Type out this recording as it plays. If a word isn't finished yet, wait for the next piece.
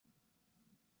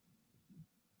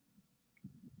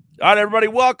All right, everybody,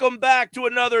 welcome back to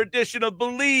another edition of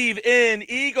Bleav in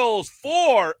Eagles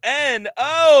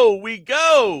 4-0. We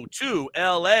go to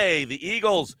L.A. The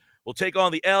Eagles will take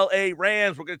on the L.A.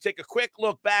 Rams. We're going to take a quick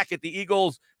look back at the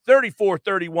Eagles'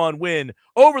 34-31 win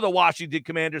over the Washington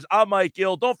Commanders. I'm Mike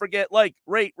Gill. Don't forget, like,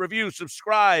 rate, review,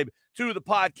 subscribe to the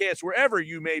podcast wherever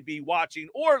you may be watching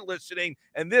or listening.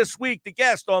 And this week, the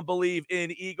guest on Bleav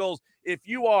in Eagles, if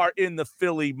you are in the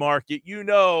Philly market, you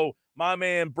know my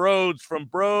man Brodes from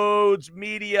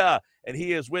BrodesMedia, and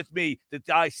he is with me to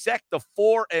dissect the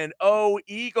 4-0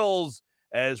 Eagles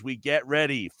as we get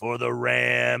ready for the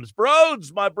Rams.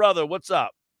 Brodes, my brother, what's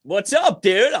up? What's up,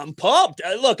 dude? I'm pumped.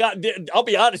 Look, I'll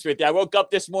be honest with you. I woke up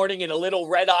this morning in a little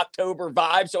Red October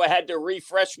vibe, so I had to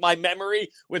refresh my memory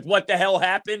with what the hell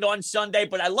happened on Sunday.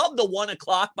 But I love the 1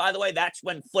 o'clock, by the way. That's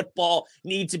when football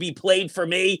needs to be played for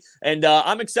me. And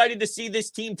I'm excited to see this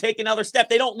team take another step.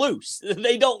 They don't lose.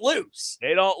 They don't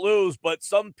lose, but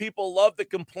some people love to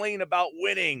complain about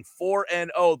winning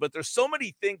 4-0. But there's so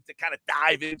many things to kind of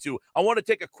dive into. I want to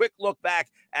take a quick look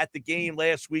back at the game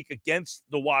last week against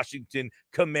the Washington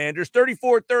Commanders,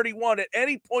 34-31. At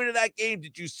any point of that game,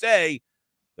 did you say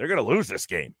they're going to lose this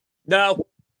game? No,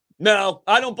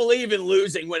 I don't believe in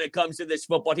losing when it comes to this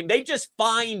football team. They just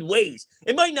find ways.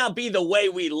 It might not be the way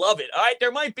we love it, all right?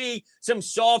 There might be some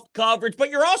soft coverage, but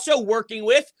you're also working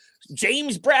with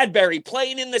James Bradbury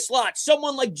playing in the slot,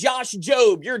 someone like Josh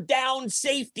Jobe, you're down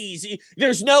safeties.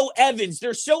 There's no Evans.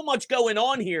 There's so much going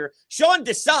on here. Sean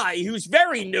Desai, who's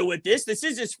very new at this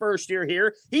is his first year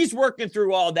here. He's working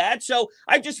through all that. So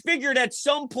I just figured at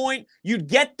some point you'd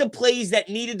get the plays that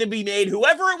needed to be made,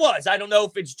 whoever it was. I don't know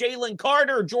if it's Jalen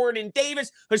Carter or Jordan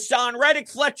Davis, Hassan Reddick,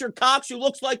 Fletcher Cox, who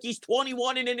looks like he's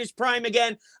 21 and in his prime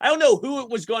again. I don't know who it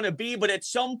was going to be, but at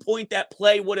some point that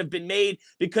play would have been made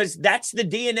because that's the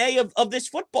DNA of this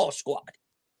football squad.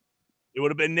 It would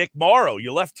have been Nick Morrow.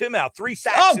 You left him out. 3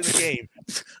 sacks in the game.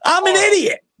 I'm an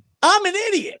idiot.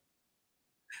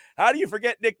 How do you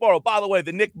forget Nick Morrow? By the way,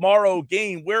 the Nick Morrow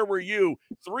game, where were you?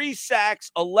 3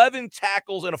 sacks, 11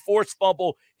 tackles, and a forced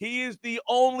fumble. He is the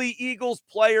only Eagles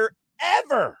player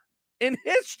ever in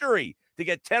history to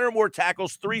get 10 or more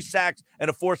tackles, 3 sacks, and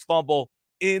a forced fumble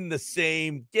in the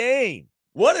same game.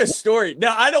 What a story.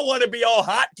 Now, I don't want to be all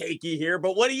hot takey here,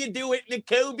 but what do you do with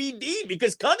N'Kobe Dean?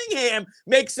 Because Cunningham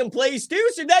makes some plays too,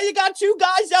 so now you got 2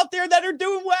 guys out there that are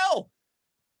doing well.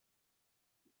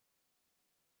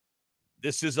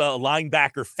 This is a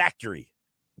linebacker factory.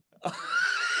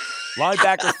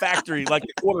 Linebacker factory, like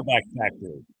a quarterback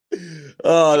factory.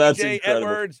 Oh, that's Jay incredible.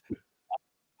 Edwards,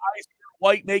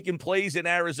 White making plays in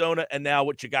Arizona, and now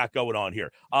what you got going on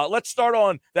here. Let's start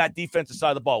on that defensive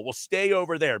side of the ball. We'll stay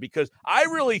over there because I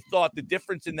really thought the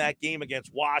difference in that game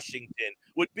against Washington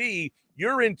would be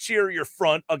your interior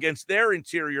front against their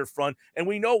interior front, and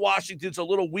we know Washington's a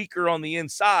little weaker on the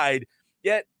inside,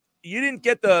 yet you didn't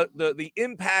get the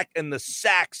impact and the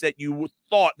sacks that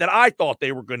I thought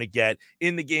they were going to get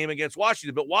in the game against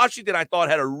Washington. But Washington, I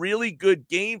thought, had a really good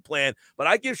game plan. But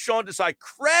I give Sean Desai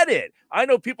credit. I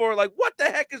know people are like, what the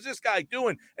heck is this guy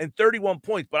doing? And 31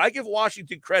 points. But I give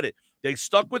Washington credit. They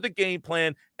stuck with the game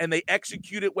plan, and they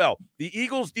executed well. The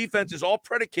Eagles' defense is all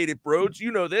predicated, Brodes,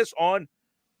 you know this, on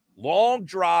long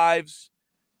drives.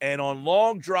 And on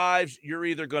long drives, you're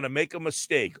either going to make a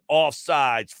mistake,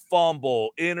 offsides,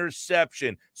 fumble,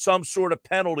 interception, some sort of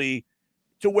penalty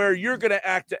to where you're going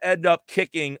to end up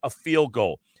kicking a field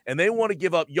goal. And they want to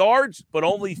give up yards, but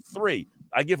only 3.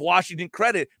 I give Washington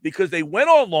credit because they went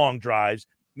on long drives,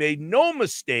 made no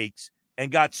mistakes,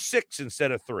 and got 6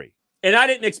 instead of 3. And I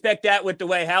didn't expect that with the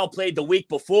way Hal played the week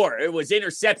before. It was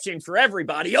interception for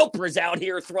everybody. Oprah's out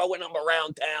here throwing them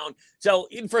around town. So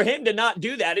for him to not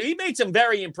do that, he made some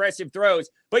very impressive throws.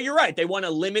 But you're right. They want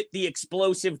to limit the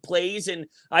explosive plays. And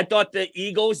I thought the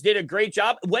Eagles did a great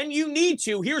job. When you need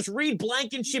to, here's Reed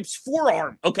Blankenship's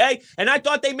forearm, okay? And I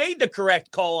thought they made the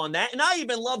correct call on that. And I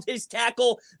even loved his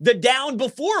tackle the down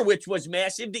before, which was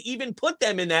massive, to even put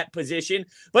them in that position.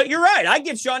 But you're right. I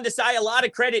give Sean Desai a lot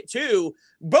of credit, too.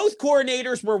 Both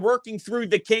coordinators were working through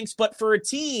the kinks, but for a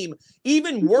team,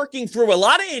 even working through a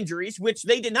lot of injuries, which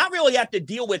they did not really have to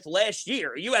deal with last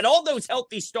year. You had all those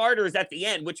healthy starters at the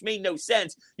end, which made no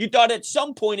sense. You thought at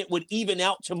some point it would even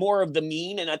out to more of the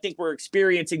mean, and I think we're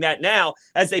experiencing that now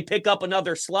as they pick up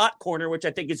another slot corner, which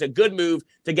I think is a good move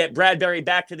to get Bradbury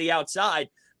back to the outside.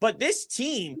 But this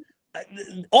team,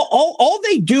 all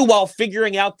they do while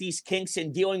figuring out these kinks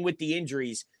and dealing with the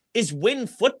injuries is win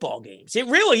football games. It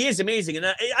really is amazing. And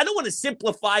I don't want to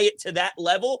simplify it to that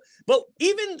level, but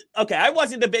I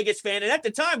wasn't the biggest fan. And at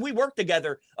the time we worked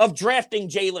together of drafting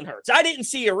Jalen Hurts. I didn't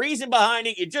see a reason behind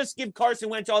it. You just give Carson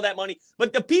Wentz all that money.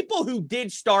 But the people who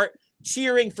did start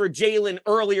cheering for Jalen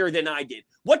earlier than I did.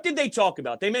 What did they talk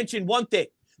about? They mentioned one thing,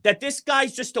 that this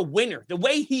guy's just a winner. The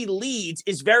way he leads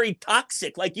is very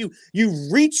toxic. Like you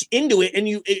reach into it and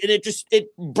it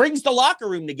brings the locker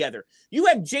room together. You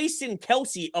have Jason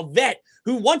Kelsey, a vet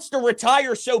who wants to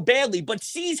retire so badly, but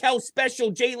sees how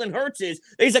special Jalen Hurts is.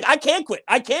 He's like, I can't quit.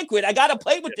 I got to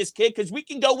play with this kid because we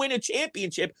can go win a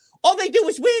championship. All they do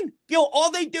is win.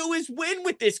 All they do is win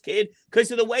with this kid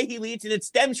because of the way he leads, and it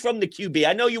stems from the QB.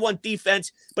 I know you want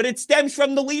defense, but it stems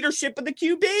from the leadership of the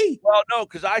QB. Well, no,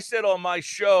 because I said on my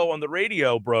show on the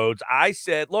radio, Brodes, I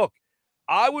said, look,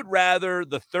 I would rather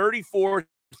the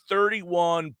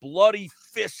 34-31 bloody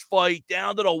fist fight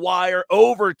down to the wire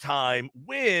overtime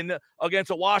win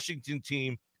against a Washington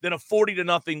team than a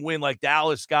 40-0 win like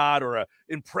Dallas got, or a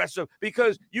impressive,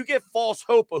 because you get false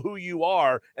hope of who you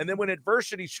are. And then when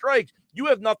adversity strikes, you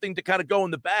have nothing to kind of go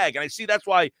in the bag. And I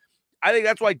think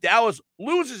that's why Dallas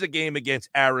loses a game against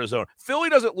Arizona. Philly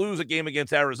doesn't lose a game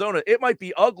against Arizona. It might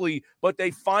be ugly, but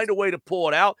they find a way to pull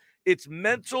it out. It's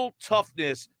mental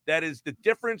toughness that is the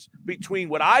difference between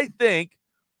what I think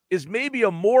is maybe a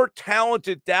more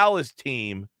talented Dallas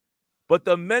team, but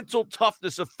the mental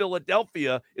toughness of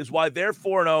Philadelphia is why they're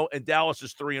 4-0 and Dallas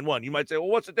is 3-1. You might say, well,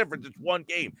 what's the difference? It's one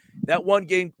game. That one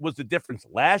game was the difference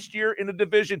last year in the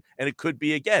division, and it could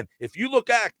be again. If you look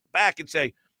back and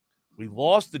say, we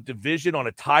lost the division on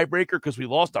a tiebreaker because we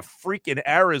lost a freaking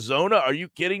Arizona. Are you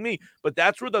kidding me? But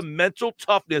that's where the mental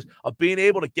toughness of being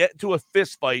able to get into a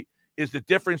fist fight is the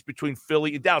difference between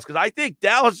Philly and Dallas. Because I think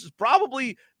Dallas is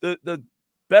probably the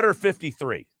better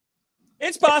 53.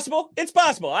 It's possible. It's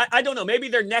possible. I don't know. Maybe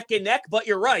they're neck and neck, but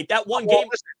you're right. That one game.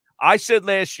 Listen, I said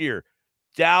last year,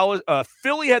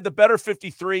 Philly had the better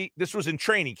 53. This was in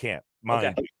training camp,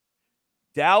 mind you.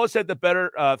 Dallas had the better,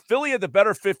 Philly had the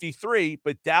better 53,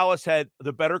 but Dallas had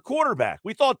the better quarterback.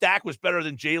 We thought Dak was better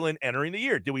than Jalen entering the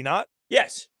year. Did we not?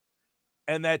 Yes.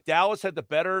 And that Dallas had the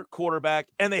better quarterback,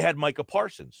 and they had Micah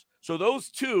Parsons. So those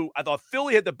two, I thought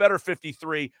Philly had the better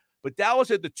 53, but Dallas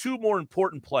had the two more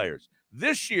important players.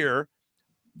 This year,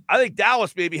 I think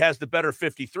Dallas maybe has the better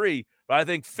 53, but I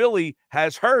think Philly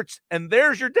has Hurts, and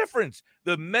there's your difference.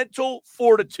 The mental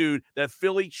fortitude that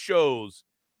Philly shows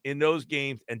in those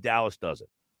games, and Dallas doesn't.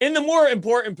 In the more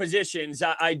important positions,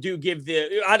 I do give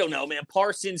I don't know, man,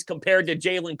 Parsons compared to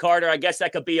Jalen Carter. I guess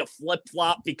that could be a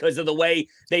flip-flop because of the way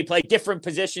they play different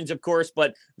positions, of course,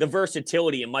 but the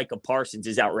versatility in Micah Parsons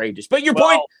is outrageous. But your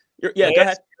point, go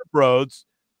ahead. Brodes,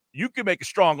 you can make a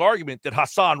strong argument that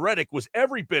Hassan Reddick was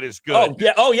every bit as good.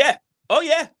 Oh, yeah.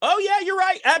 You're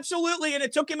right. Absolutely. And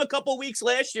it took him a couple weeks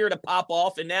last year to pop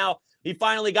off, and now he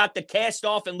finally got the cast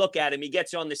off, and look at him. He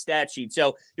gets on the stat sheet.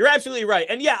 So you're absolutely right.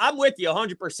 And yeah, I'm with you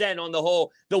 100% on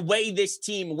the way this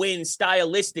team wins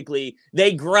stylistically.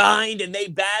 They grind and they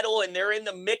battle and they're in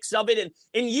the mix of it. And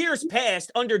in years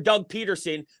past, under Doug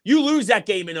Peterson, you lose that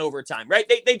game in overtime, right?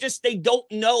 They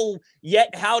don't know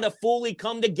yet how to fully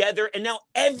come together. And now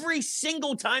every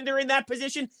single time they're in that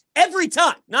position, every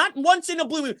time, not once in a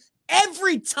blue moon,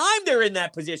 every time they're in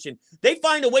that position, they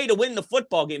find a way to win the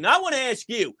football game. Now I want to ask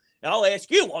you, and I'll ask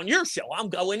you on your show. I'm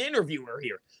going interviewer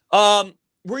here.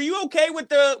 Were you okay with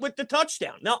the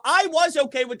touchdown? Now, I was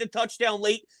okay with the touchdown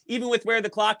late, even with where the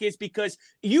clock is, because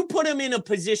you put them in a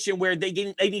position where they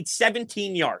need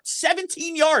 17 yards.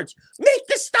 17 yards. Make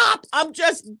the stop. I'm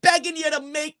just begging you to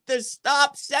make the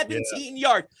stop. 17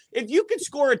 yards. If you could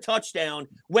score a touchdown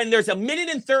when there's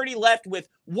 1:30 left with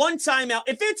one timeout,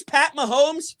 if it's Pat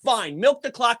Mahomes, fine. Milk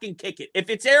the clock and kick it. If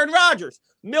it's Aaron Rodgers,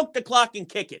 milk the clock and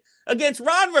kick it. Against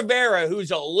Ron Rivera, who's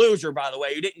a loser, by the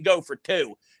way, who didn't go for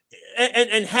 2.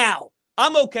 And how?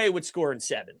 I'm okay with scoring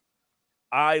 7.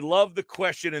 I love the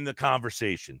question in the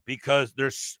conversation because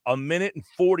there's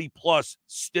 1:40 plus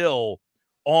still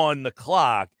on the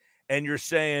clock, and you're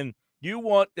saying you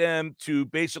want them to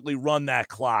basically run that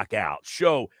clock out.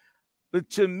 But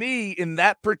to me, in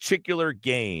that particular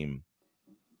game,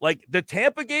 like the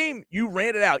Tampa game, you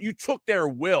ran it out. You took their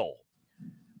will.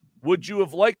 Would you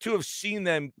have liked to have seen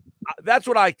them? That's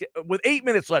what with 8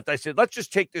 minutes left, I said, let's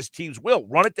just take this team's will,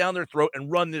 run it down their throat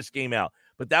and run this game out.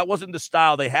 But that wasn't the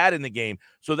style they had in the game.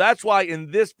 So that's why in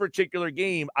this particular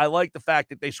game, I like the fact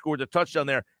that they scored the touchdown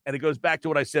there. And it goes back to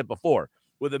what I said before.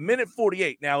 With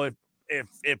 1:48, now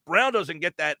if Brown doesn't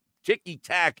get that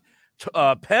ticky-tack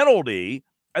penalty,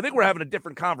 I think we're having a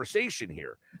different conversation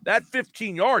here. That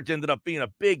 15 yards ended up being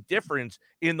a big difference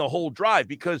in the whole drive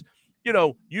because –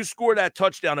 you score that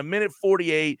touchdown,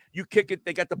 1:48, you kick it,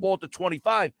 they got the ball to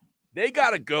 25. They got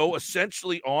to go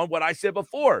essentially on what I said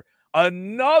before,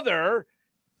 another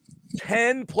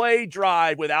 10-play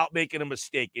drive without making a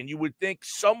mistake. And you would think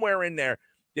somewhere in there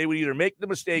they would either make the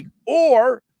mistake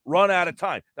or run out of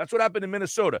time. That's what happened in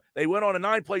Minnesota. They went on a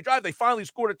 9-play drive. They finally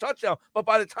scored a touchdown, but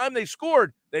by the time they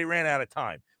scored, they ran out of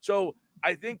time. So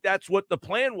I think that's what the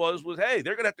plan was, hey,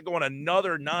 they're going to have to go on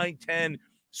another 9, 10,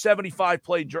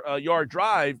 75-play yard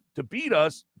drive to beat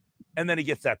us, and then he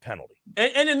gets that penalty.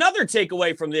 And another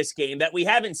takeaway from this game that we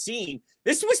haven't seen,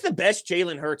 this was the best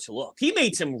Jalen Hurts look. He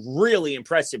made some really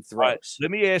impressive throws. Right.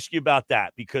 Let me ask you about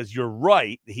that, because you're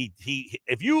right. He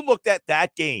if you looked at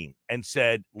that game and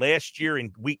said last year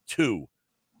in week 2,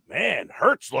 man,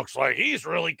 Hurts looks like he's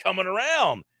really coming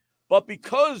around. But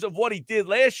because of what he did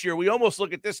last year, we almost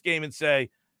look at this game and say,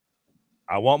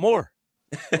 I want more.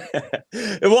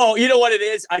 Well, you know what it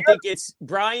is? I think it's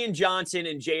Brian Johnson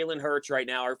and Jalen Hurts right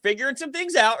now are figuring some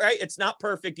things out, right? It's not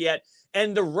perfect yet.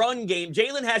 And the run game,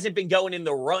 Jalen hasn't been going in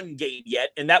the run game yet,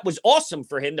 and that was awesome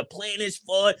for him to plant his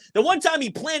foot. The one time he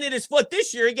planted his foot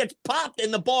this year, he gets popped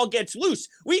and the ball gets loose.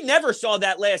 We never saw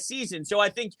that last season. So I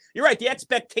think you're right. The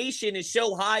expectation is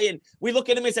so high, and we look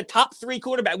at him as a top 3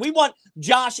 quarterback. We want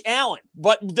Josh Allen.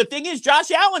 But the thing is,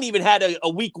 Josh Allen even had a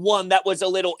week 1 that was a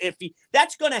little iffy.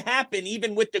 That's going to happen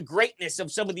even with the greatness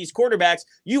of some of these quarterbacks.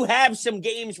 You have some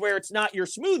games where it's not your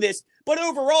smoothest, but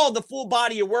overall, the full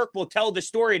body of work will tell the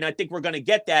story, and I think we're going to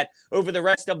get that over the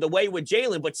rest of the way with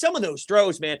Jalen. But some of those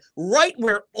throws, man, right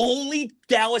where only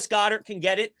Dallas Goedert can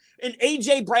get it, and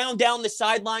A.J. Brown down the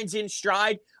sidelines in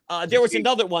stride. There was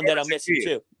another one that I'm missing,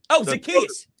 too. Oh,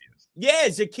 Zacchaeus. Yeah,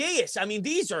 Zacchaeus. I mean,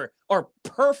 these are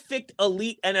perfect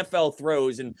elite NFL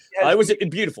throws, and it was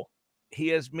beautiful. He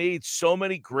has made so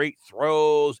many great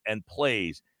throws and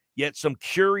plays, yet some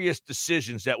curious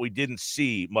decisions that we didn't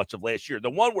see much of last year. The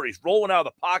one where he's rolling out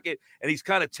of the pocket and he's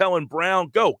kind of telling Brown,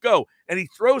 go, and he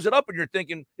throws it up and you're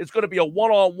thinking it's going to be a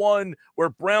one-on-one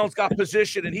where Brown's got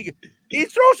position and he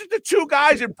throws it to 2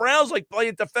 guys and Brown's like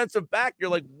playing defensive back. You're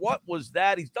like, what was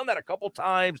that? He's done that a couple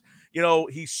times. You know,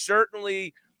 he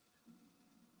certainly,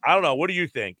 I don't know. What do you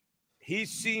think? He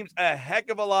seems a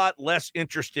heck of a lot less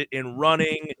interested in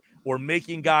running or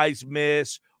making guys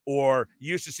miss, or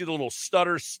you used to see the little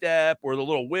stutter step or the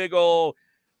little wiggle,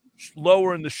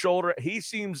 lowering the shoulder. He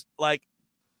seems like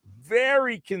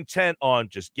very content on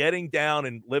just getting down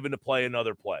and living to play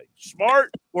another play.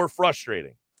 Smart or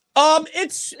frustrating?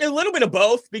 It's a little bit of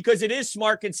both, because it is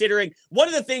smart, considering one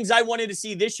of the things I wanted to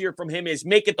see this year from him is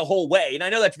make it the whole way. And I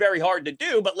know that's very hard to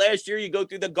do, but last year you go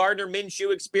through the Gardner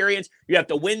Minshew experience. You have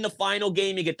to win the final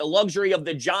game. You get the luxury of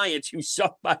the Giants, who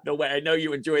suck, by the way. I know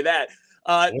you enjoy that.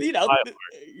 If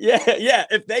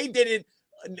they didn't,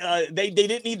 they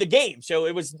didn't need the game. So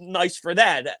it was nice for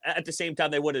that. At the same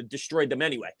time, they would have destroyed them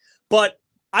anyway. But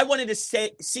I wanted to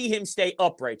see him stay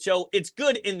upright. So it's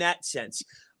good in that sense.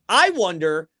 I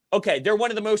wonder, okay, they're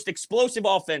one of the most explosive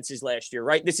offenses last year,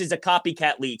 right? This is a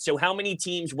copycat league. So how many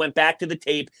teams went back to the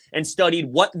tape and studied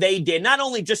what they did, not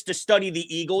only just to study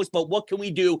the Eagles, but what can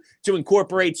we do to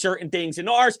incorporate certain things in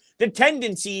ours? The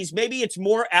tendencies, maybe it's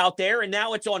more out there, and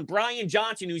now it's on Brian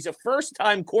Johnson, who's a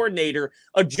first-time coordinator,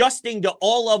 adjusting to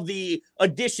all of the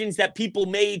additions that people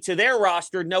made to their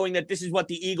roster, knowing that this is what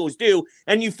the Eagles do.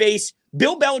 And you face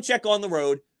Bill Belichick on the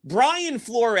road, Brian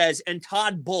Flores, and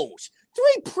Todd Bowles.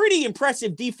 3 pretty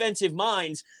impressive defensive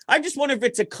minds. I just wonder if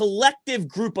it's a collective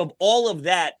group of all of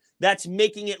that that's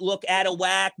making it look out of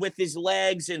whack with his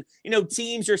legs. And,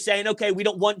 teams are saying, okay, we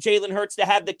don't want Jalen Hurts to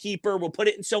have the keeper. We'll put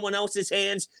it in someone else's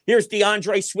hands. Here's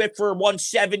DeAndre Swift for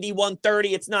 170,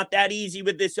 130. It's not that easy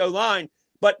with this O-line.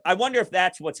 But I wonder if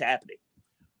that's what's happening.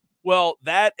 Well,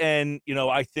 that, and,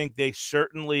 I think they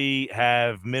certainly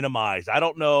have minimized. I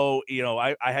don't know,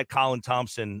 I had Colin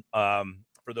Thompson,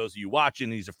 for those of you watching,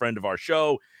 he's a friend of our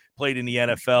show, played in the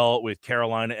NFL with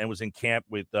Carolina and was in camp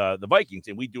with the Vikings.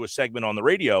 And we do a segment on the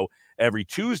radio every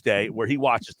Tuesday where he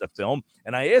watches the film.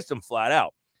 And I asked him flat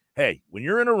out, hey, when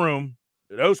you're in a room,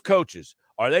 those coaches,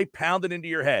 are they pounding into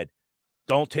your head?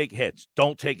 Don't take hits.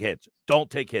 Don't take hits.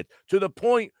 Don't take hits. To the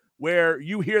point where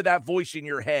you hear that voice in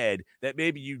your head that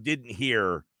maybe you didn't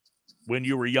hear when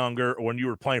you were younger or when you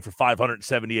were playing for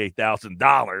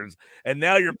 $578,000, and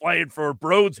now you're playing for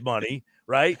Brodes money,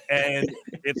 right? And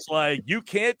it's like, you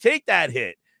can't take that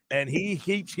hit. And he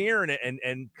keeps hearing it.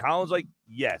 And Colin's like,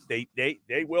 yes, they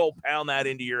will pound that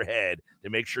into your head to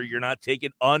make sure you're not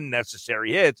taking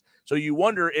unnecessary hits. So you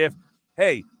wonder if,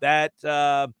 hey, that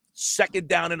 2nd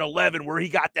down and 11 where he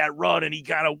got that run and he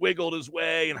kind of wiggled his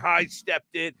way and high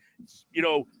stepped it,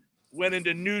 went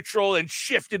into neutral and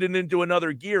shifted it into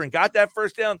another gear and got that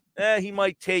first down, he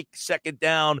might take second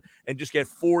down and just get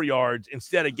 4 yards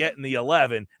instead of getting the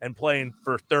 11 and playing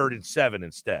for 3rd and 7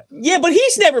 instead. Yeah, but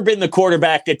he's never been the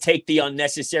quarterback to take the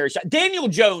unnecessary shot. Daniel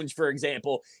Jones, for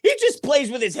example, he just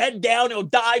plays with his head down. He'll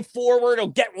dive forward. He'll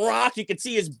get rocked. You can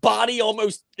see his body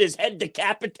almost, his head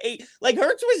decapitate. Like,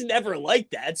 Hurts was never like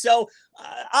that. So,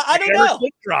 I don't know.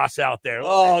 Dross out there.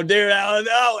 Oh, dude,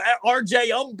 no.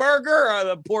 RJ Umberger,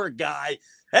 the poor guy.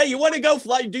 Hey, you want to go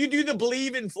fly? Do you do the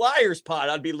Bleav in Flyers pod?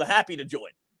 I'd be happy to join.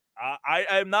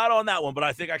 I'm not on that one, but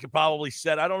I think I could probably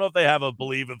set. I don't know if they have a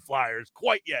Bleav in Flyers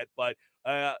quite yet, but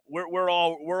we're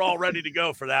all ready to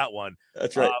go for that one.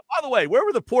 That's right. By the way, where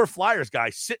were the poor Flyers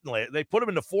guys sitting? They put them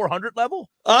in the 400 level.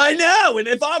 I know, and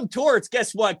if I'm Torts,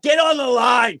 guess what? Get on the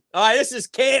line. All right, this is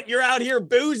camp. You're out here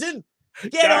boozing.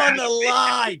 Get on the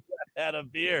line. Had a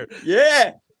beer.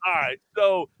 Yeah. All right.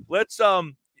 So let's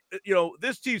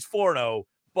this team's 4-0,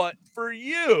 but for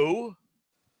you,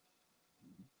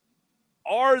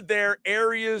 are there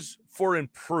areas for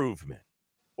improvement?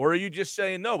 Or are you just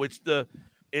saying no, it's the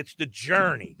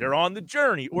journey. They're on the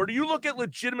journey. Or do you look at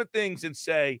legitimate things and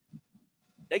say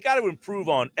they got to improve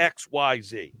on X, Y,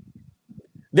 Z?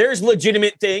 There's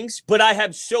legitimate things, but I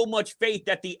have so much faith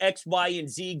that the X, Y, and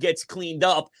Z gets cleaned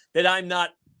up that I'm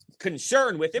not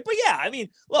concerned with it. But yeah, I mean,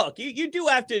 look, you do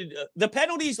have to. The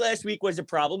penalties last week was a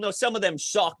problem. No, some of them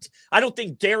sucked. I don't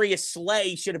think Darius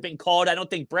Slay should have been called. I don't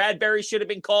think Bradbury should have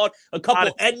been called. A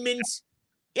couple Edmonds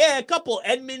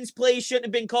plays shouldn't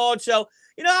have been called. So,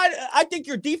 I think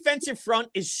your defensive front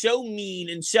is so mean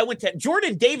and so intense.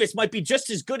 Jordan Davis might be just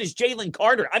as good as Jalen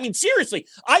Carter. I mean, seriously,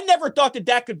 I never thought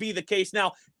that could be the case.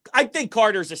 Now, I think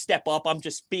Carter's a step up. I'm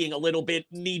just being a little bit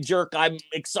knee-jerk. I'm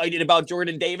excited about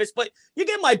Jordan Davis, but you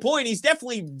get my point. He's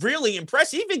definitely really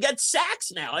impressive. He even gets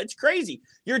sacks now. It's crazy.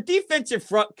 Your defensive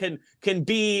front can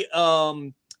be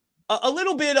a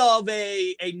little bit of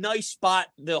a nice spot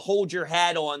to hold your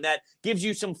hat on that gives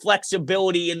you some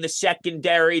flexibility in the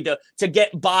secondary to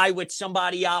get by with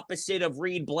somebody opposite of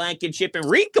Reed Blankenship. And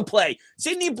Reed could play.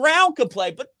 Sidney Brown could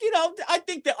play. But, I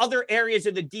think the other areas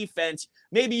of the defense,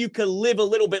 maybe you could live a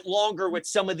little bit longer with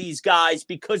some of these guys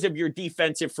because of your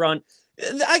defensive front.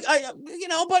 But yeah,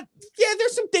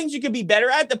 there's some things you could be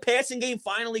better at. The passing game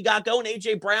finally got going.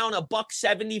 A.J. Brown,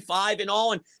 $175 and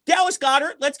all. And Dallas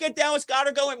Goedert, let's get Dallas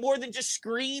Goedert going more than just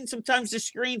screens. Sometimes the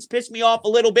screens piss me off a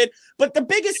little bit. But the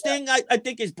biggest thing I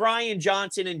think is Brian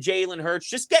Johnson and Jalen Hurts,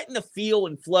 just getting the feel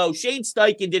and flow. Shane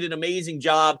Steichen did an amazing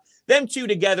job. Them two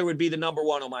together would be the number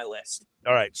one on my list.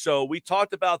 All right, so we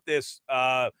talked about this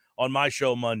on my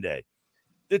show Monday.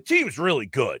 The team's really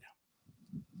good,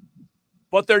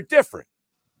 but they're different.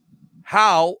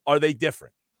 How are they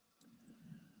different?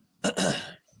 That's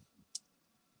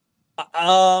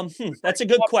a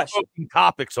good question.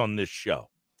 Topics on this show.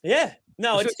 Yeah.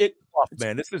 No, it's fluff,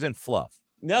 man. This isn't fluff.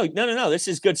 No. This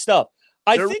is good stuff.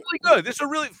 They're really good. This is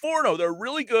really 4-0. They're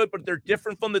really good, but they're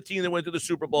different from the team that went to the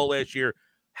Super Bowl last year.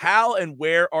 How and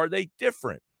where are they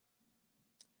different?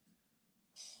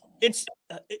 It's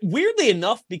weirdly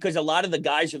enough because a lot of the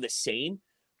guys are the same,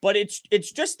 but it's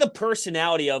just the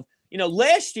personality of,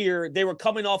 last year they were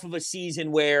coming off of a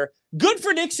season where good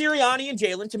for Nick Sirianni and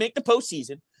Jalen to make the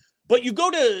postseason, but you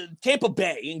go to Tampa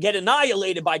Bay and get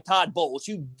annihilated by Todd Bowles.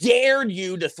 Who dared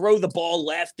you to throw the ball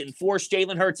left and force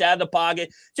Jalen Hurts out of the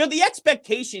pocket. So the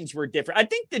expectations were different. I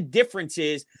think the difference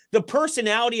is the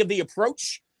personality of the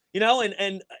approach,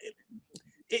 and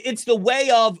it's the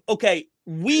way of, okay,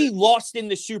 we lost in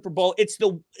the Super Bowl. It's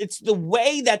the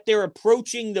way that they're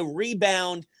approaching the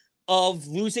rebound of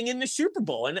losing in the Super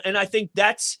Bowl. And I think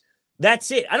that's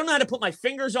it. I don't know how to put my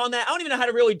fingers on that. I don't even know how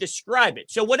to really describe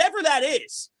it. So whatever that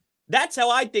is, that's how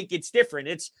I think it's different.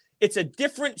 It's a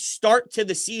different start to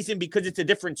the season because it's a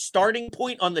different starting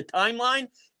point on the timeline.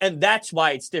 And that's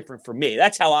why it's different for me.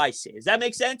 That's how I see it. Does that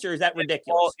make sense, or is that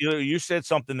ridiculous? Well, you said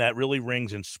something that really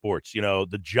rings in sports.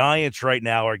 The Giants right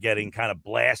now are getting kind of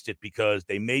blasted because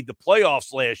they made the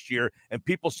playoffs last year, and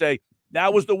people say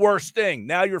that was the worst thing.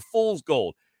 Now you're fool's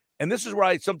gold. And this is where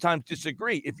I sometimes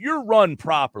disagree. If you're run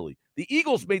properly, the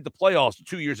Eagles made the playoffs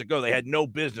 2 years ago. They had no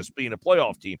business being a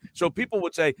playoff team. So people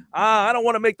would say, I don't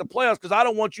want to make the playoffs because I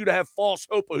don't want you to have false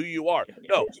hope of who you are.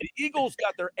 No, the Eagles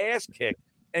got their ass kicked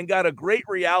and got a great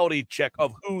reality check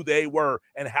of who they were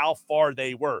and how far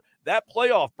they were. That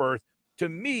playoff berth, to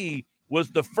me, was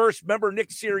the first. Remember Nick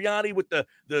Sirianni with the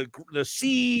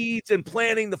seeds and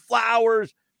planting the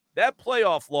flowers? That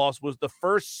playoff loss was the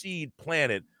first seed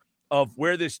planted of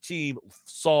where this team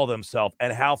saw themselves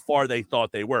and how far they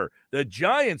thought they were. The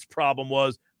Giants' problem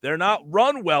was They're not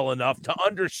run well enough to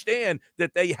understand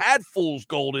that they had fool's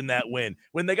gold in that win.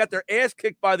 When they got their ass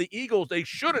kicked by the Eagles, they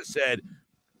should have said,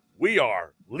 we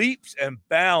are leaps and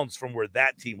bounds from where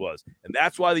that team was. And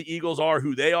that's why the Eagles are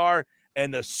who they are,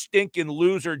 and the stinking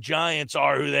loser Giants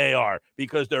are who they are,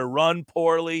 because they're run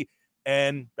poorly.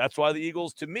 And that's why the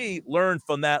Eagles, to me, learned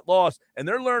from that loss. And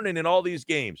they're learning in all these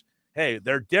games. Hey,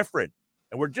 they're different.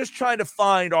 And we're just trying to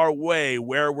find our way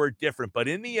where we're different. But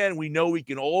in the end, we know we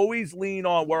can always lean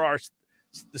on where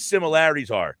the similarities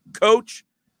are: coach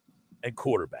and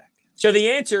quarterback. So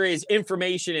the answer is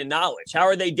information and knowledge. How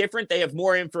are they different? They have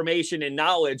more information and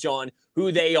knowledge on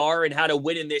who they are and how to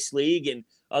win in this league. And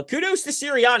kudos to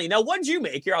Sirianni. Now, what did you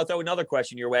make here? I'll throw another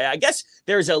question your way. I guess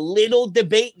there's a little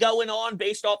debate going on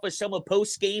based off of some of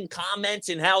post-game comments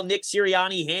and how Nick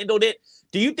Sirianni handled it.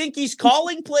 Do you think he's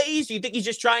calling plays? Do you think he's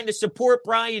just trying to support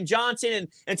Brian Johnson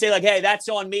and say, like, hey, that's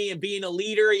on me and being a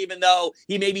leader, even though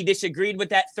he maybe disagreed with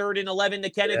that 3rd and 11 to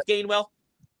Kenneth Gainwell?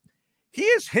 He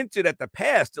has hinted at the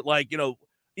past that, like,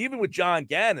 even with John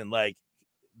Gannon, like,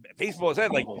 baseball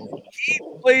said, like, he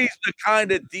plays the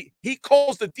kind of he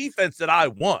calls the defense that I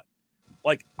want.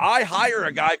 Like, I hire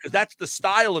a guy because that's the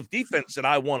style of defense that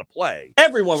I want to play.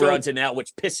 Everyone runs it now,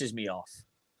 which pisses me off.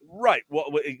 Right.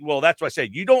 Well, that's what I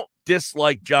said. You don't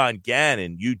dislike John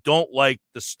Gannon. You don't like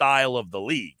the style of the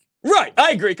league. Right.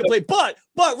 I agree completely.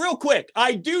 But real quick,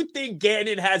 I do think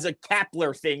Gannon has a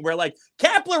Kapler thing where, like,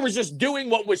 Kapler was just doing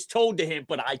what was told to him,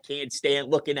 but I can't stand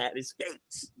looking at his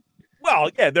face. Well,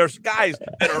 yeah, there's guys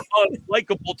that are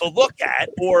unlikable to look at,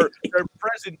 or their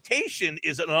presentation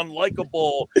is an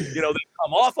unlikable, they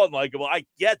come off unlikable. I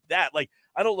get that. Like,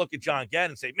 I don't look at John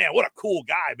Gannon and say, man, what a cool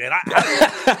guy, man.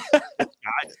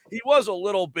 He was a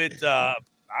little bit, I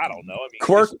don't know. I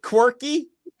mean, quirky?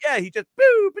 Yeah, he just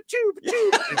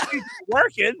he's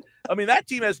working. I mean, that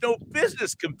team has no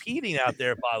business competing out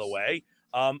there, by the way.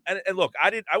 And look,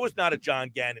 I was not a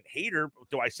John Gannon hater.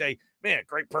 Do I say, man,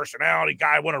 great personality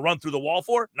guy I want to run through the wall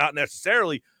for? Not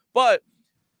necessarily. But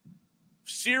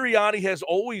Sirianni has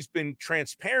always been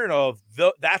transparent of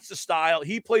that's the style.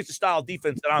 He plays the style of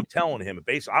defense that I'm telling him.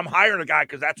 Basically, I'm hiring a guy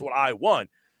because that's what I want.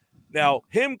 Now,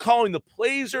 him calling the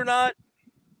plays or not,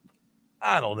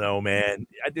 I don't know, man.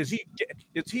 Does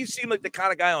he seem like the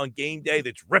kind of guy on game day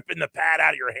that's ripping the pad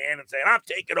out of your hand and saying, I'm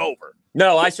taking over?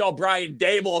 No, I saw Brian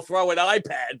Dable throw an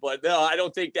iPad, but no, I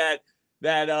don't think that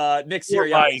Nick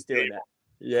Sirianni is doing that.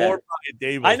 Yeah. Poor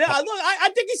Brian Dable. I know.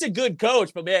 I think he's a good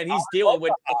coach, but, man, he's dealing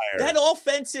with that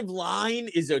offensive line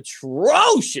is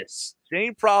atrocious.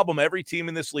 Same problem every team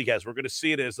in this league has. We're going to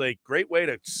see it as a great way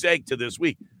to seg to this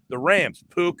week. The Rams,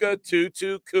 Puka,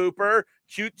 Tutu, Cooper,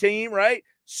 cute team, right?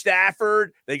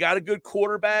 Stafford, they got a good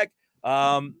quarterback.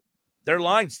 Their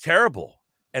line's terrible.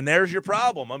 And there's your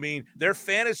problem. I mean, they're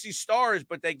fantasy stars,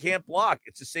 but they can't block.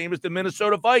 It's the same as the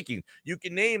Minnesota Vikings. You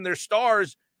can name their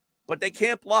stars, but they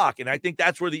can't block. And I think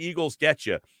that's where the Eagles get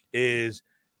you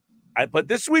but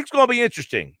this week's going to be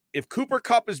interesting. If Cooper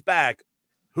Kupp is back,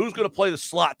 who's going to play the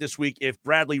slot this week if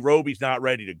Bradley Roby's not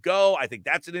ready to go? I think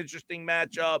that's an interesting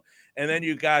matchup. And then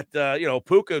you got,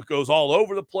 Puka goes all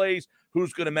over the place.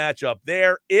 Who's going to match up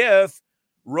there if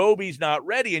Roby's not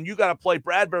ready and you got to play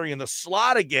Bradbury in the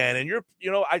slot again? And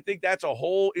I think that's a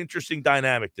whole interesting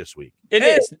dynamic this week. It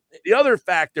is. The other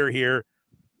factor here,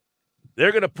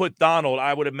 they're going to put Donald,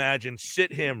 I would imagine,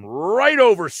 sit him right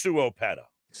over Suopeta.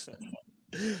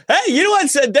 Hey, you know what I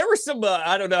said? There were some,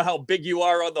 I don't know how big you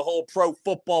are on the whole Pro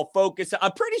Football Focus.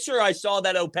 I'm pretty sure I saw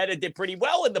that Opeta did pretty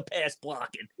well in the pass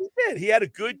blocking. He did. He had a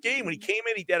good game. When he came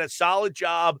in, he did a solid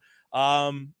job.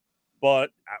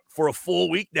 But for a full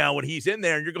week now, when he's in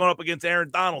there and you're going up against Aaron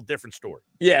Donald, different story.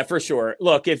 Yeah, for sure.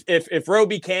 Look, if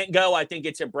Roby can't go, I think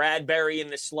it's a Bradbury in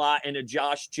the slot and a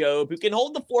Josh Jobe who can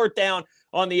hold the fort down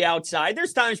on the outside.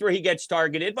 There's times where he gets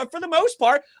targeted, but for the most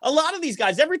part, a lot of these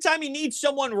guys, every time he needs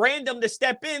someone random to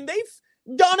step in,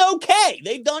 they've done okay.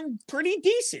 They've done pretty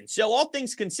decent. So all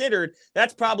things considered,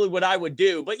 that's probably what I would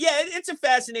do. But yeah, it's a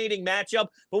fascinating matchup.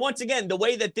 But once again, the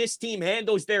way that this team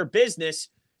handles their business,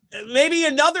 maybe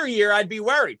another year I'd be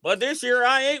worried, but this year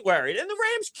I ain't worried. And the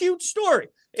Rams, cute story.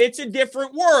 It's a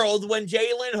different world when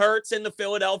Jalen Hurts and the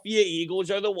Philadelphia Eagles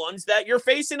are the ones that you're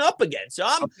facing up against. So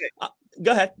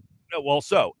go ahead. Well,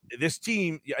 so this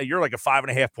team, you're like a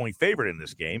 5.5 point favorite in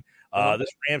this game. This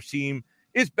Rams team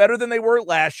is better than they were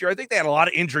last year. I think they had a lot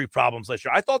of injury problems last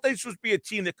year. I thought they should be a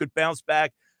team that could bounce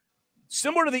back,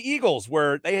 similar to the Eagles,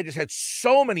 where they had just had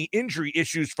so many injury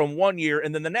issues from one year,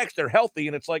 and then the next they're healthy,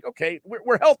 and it's like, okay,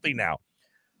 we're healthy now.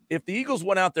 If the Eagles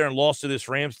went out there and lost to this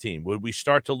Rams team, would we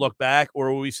start to look back,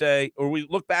 or would we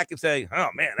look back and say, oh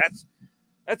man,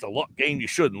 that's a game you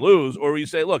shouldn't lose. Or you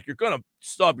say, look, you're going to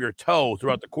stub your toe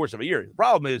throughout the course of a year. The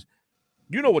problem is,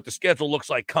 you know what the schedule looks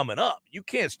like coming up. You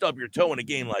can't stub your toe in a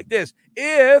game like this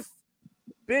if,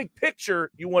 big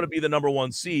picture, you want to be the number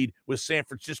 1 seed with San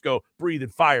Francisco breathing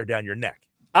fire down your neck.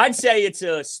 I'd say it's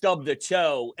a stub the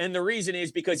toe. And the reason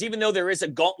is because even though there is a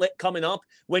gauntlet coming up,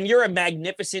 when you're a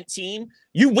magnificent team,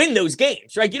 you win those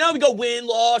games, right? You know, we go win,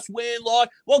 loss, win, loss.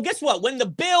 Well, guess what? When the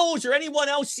Bills or anyone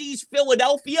else sees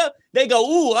Philadelphia, they go,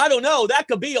 ooh, I don't know. That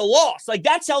could be a loss. Like,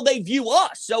 that's how they view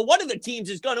us. So one of the teams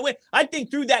is going to win. I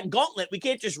think through that gauntlet, we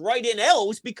can't just write in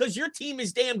L's because your team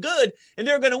is damn good and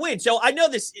they're going to win. So I know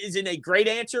this isn't a great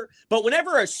answer, but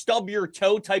whenever a stub your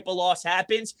toe type of loss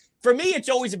happens, for me, it's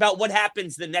always about what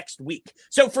happens the next week.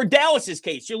 So for Dallas's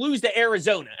case, you lose to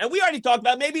Arizona. And we already talked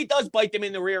about maybe it does bite them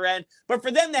in the rear end. But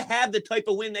for them to have the type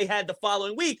of win they had the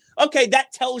following week, okay,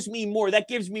 that tells me more. That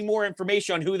gives me more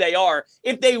information on who they are.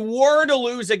 If they were to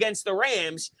lose against the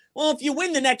Rams, well, if you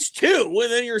win the next 2,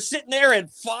 and then you're sitting there at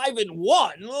 5-1,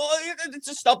 well, it's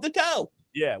a stub the toe.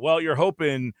 Yeah, well, you're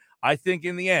hoping – I think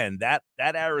in the end, that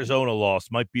Arizona loss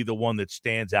might be the one that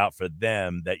stands out for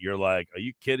them that you're like, are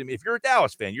you kidding me? If you're a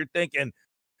Dallas fan, you're thinking,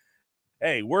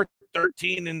 hey, we're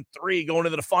 13-3 going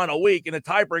into the final week, and the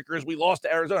tiebreaker is we lost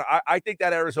to Arizona. I think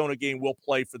that Arizona game will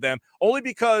play for them, only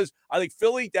because I think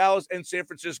Philly, Dallas, and San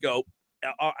Francisco,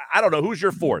 I don't know, who's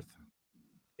your 4th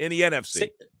in the NFC?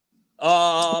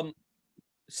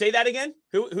 Say that again?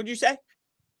 Who'd you say?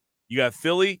 You got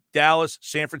Philly, Dallas,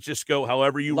 San Francisco,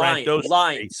 however you rank those.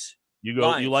 Lions. You go.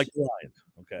 Lions. You like the Lions.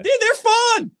 Okay. They're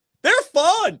fun. They're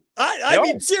fun. I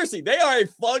mean, seriously, they are a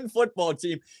fun football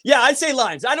team. Yeah, I'd say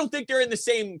Lions. I don't think they're in the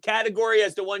same category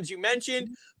as the ones you mentioned,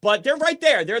 but they're right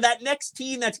there. They're that next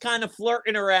team that's kind of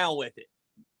flirting around with it.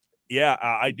 Yeah,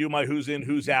 I do my who's in,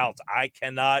 who's out. I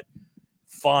cannot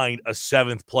find a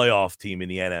 7th playoff team in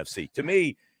the NFC. To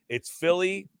me, it's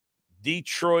Philly,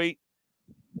 Detroit,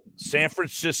 San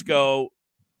Francisco.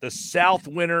 The South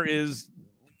winner is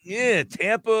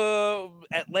Tampa,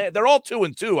 Atlanta. They're all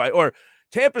 2-2. Or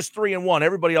Tampa's 3-1.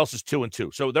 Everybody else is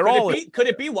 2-2. So they're could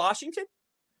it be Washington?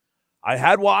 I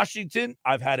had Washington.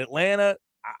 I've had Atlanta,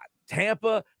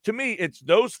 Tampa. To me, it's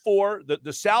those 4.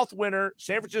 The South winner: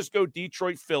 San Francisco,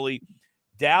 Detroit, Philly,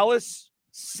 Dallas,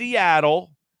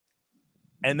 Seattle,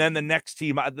 and then the next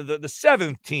team. The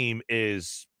 7th team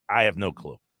is I have no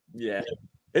clue. Yeah,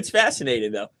 it's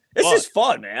fascinating though. It's just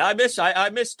fun, man. I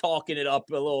miss talking it up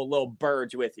a little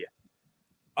birds with you.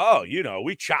 Oh,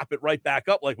 we chop it right back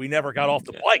up like we never got off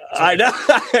the bike. I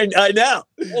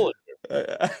know.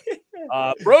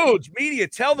 Brodes Media,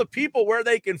 tell the people where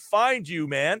they can find you,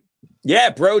 man. Yeah,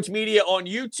 Brodes Media on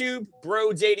YouTube,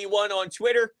 Brodes81 on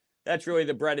Twitter. That's really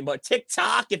the bread and butter.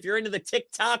 TikTok, if you're into the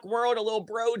TikTok world, a little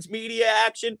Brodes Media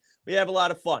action. We have a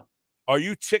lot of fun. Are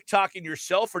you TikToking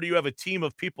yourself, or do you have a team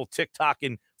of people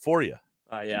TikToking for you?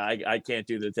 Yeah, I can't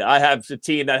do that. I have a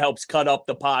team that helps cut up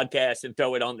the podcast and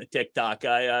throw it on the TikTok.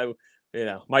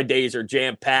 My days are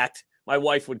jam-packed. My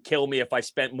wife would kill me if I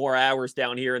spent more hours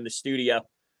down here in the studio.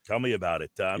 Tell me about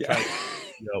it. I'm trying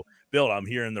to, Bill, I'm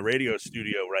here in the radio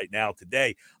studio right now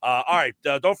today. All right.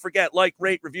 Don't forget, like,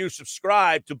 rate, review,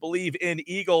 subscribe to Bleav in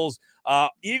Eagles.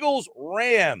 Eagles,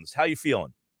 Rams. How you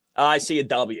feeling? I see a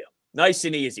W. Nice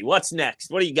and easy. What's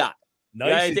next? What do you got? You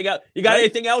got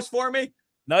anything else for me?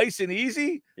 Nice and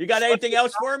easy. You got anything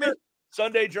else for me?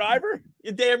 Sunday driver?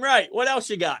 You're damn right. What else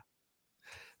you got?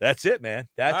 That's it, man.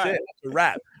 That's it. That's a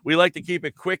wrap. We like to keep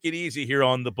it quick and easy here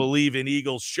on the Bleav in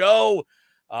Eagles show.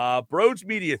 Brodes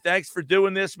Media, thanks for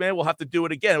doing this, man. We'll have to do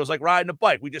it again. It was like riding a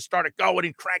bike. We just started going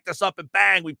and cranked us up and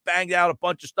bang. We banged out a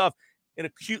bunch of stuff in a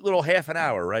cute little half an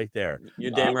hour right there.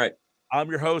 You're damn right. I'm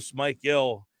your host, Mike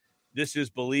Gill. This is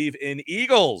Bleav in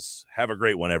Eagles. Have a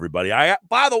great one, everybody.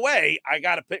 By the way, I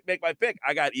got to make my pick.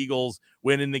 I got Eagles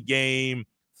winning the game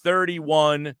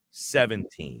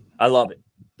 31-17. I love it.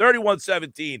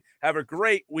 31-17. Have a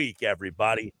great week,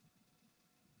 everybody.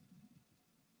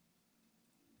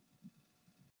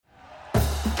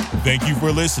 Thank you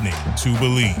for listening to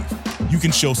Bleav. You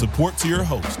can show support to your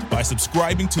host by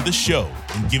subscribing to the show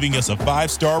and giving us a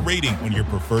 5-star rating on your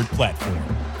preferred platform.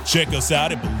 Check us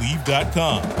out at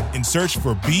Bleav.com and search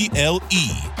for BLEAV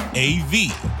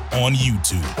on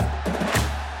YouTube.